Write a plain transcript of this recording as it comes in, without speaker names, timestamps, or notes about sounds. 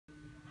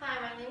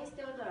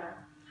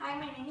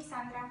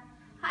Sandra.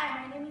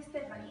 Hi, my name is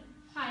Stephanie.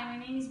 Hi, my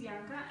name is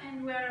Bianca,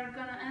 and we are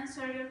gonna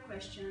answer your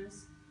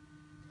questions.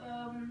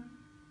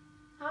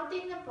 How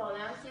did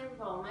Napoleon's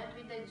involvement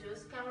with the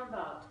Jews come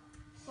about?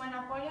 When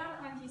Napoleon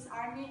and his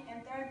army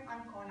entered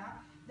Ancona,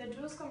 the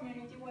Jewish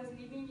community was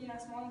living in a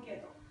small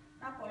ghetto.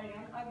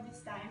 Napoleon, at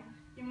this time,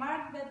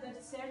 remarked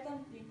that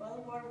certain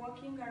people were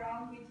walking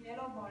around with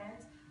yellow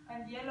bonnets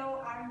and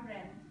yellow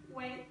armband,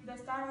 with the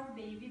Star of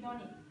David on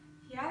it.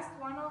 He asked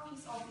one of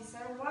his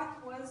officers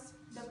what was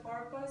the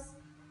purpose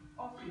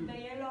of the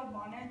yellow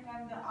bonnet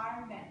and the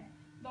armband.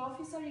 The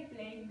officer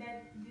replied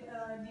that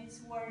these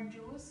were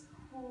Jews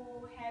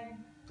who had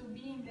to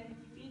be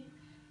identified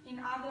in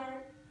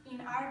order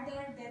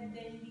that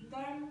they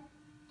return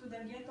to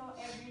the ghetto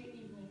every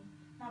evening.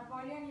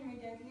 Napoleon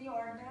immediately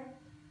ordered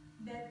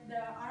that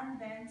the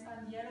armbands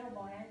and yellow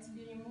bonnets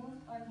be removed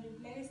and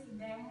replaced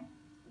them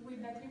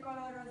with the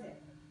tricolor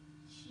rosette.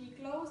 He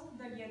closed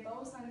the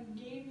ghettos and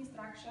gave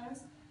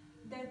instructions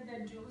that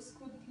the Jews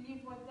could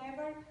live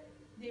whatever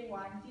they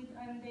wanted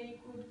and they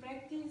could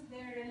practice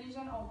their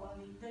religion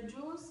openly. The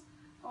Jews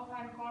of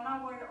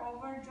Ancona were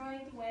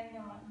overjoyed when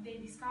they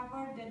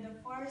discovered that the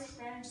first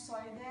French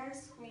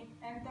soldiers who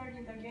entered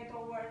in the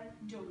ghetto were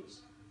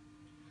Jewish.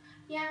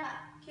 Yeah,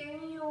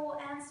 can you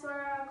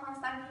answer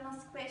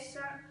Constantino's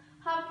question?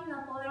 How did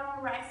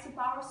Napoleon rise to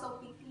power so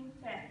quickly in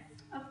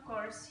France? Of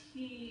course,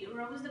 he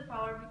rose to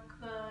power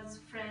because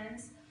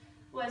France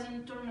was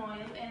in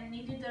turmoil and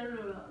needed a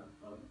ruler.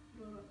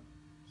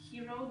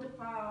 He rose to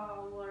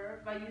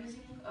power by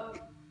using a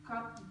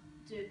coup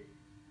d'etat.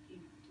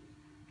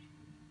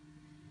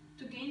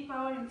 To gain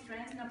power in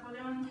France,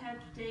 Napoleon had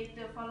to take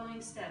the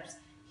following steps.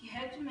 He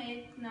had to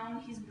make known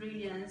his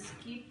brilliance,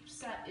 keep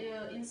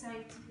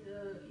insight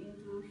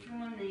into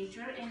human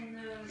nature, and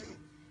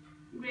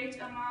great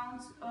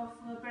amounts of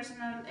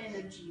personal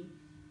energy.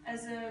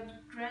 As a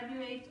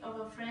graduate of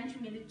a French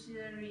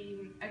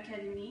military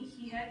academy,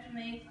 he had to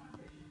make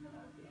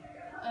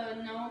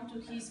known to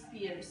his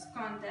peers,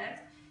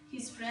 contacts,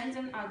 his friends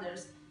and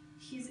others,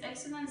 his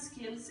excellent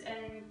skills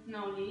and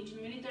knowledge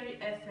in military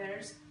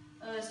affairs,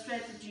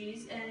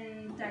 strategies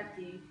and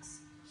tactics.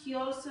 He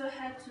also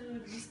had to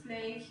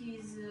display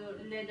his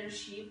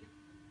leadership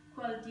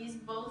qualities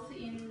both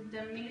in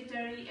the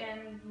military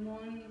and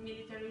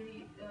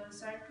non-military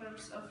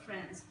circles of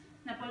France.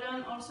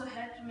 Napoleon also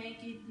had to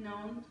make it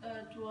known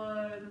to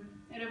a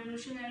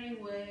revolutionary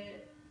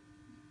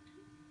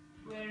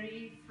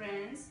weary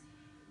France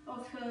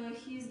of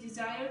his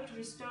desire to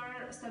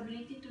restore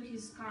stability to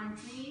his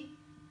country.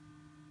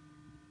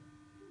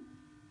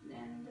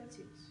 And that's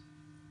it.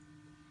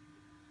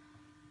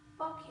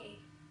 Okay.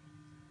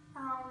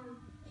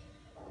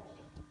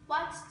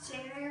 What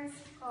changed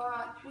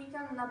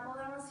weakened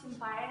Napoleon's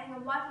empire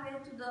and what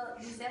led to the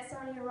disaster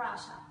in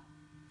Russia?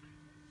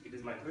 It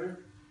is my turn?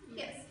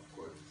 Yes. Of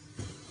course.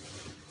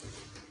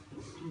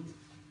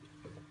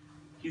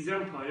 His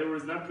empire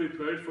was not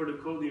prepared for the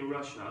cold in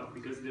Russia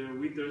because their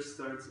winter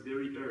starts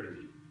very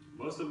early.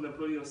 Most of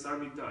Napoleon's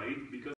army died because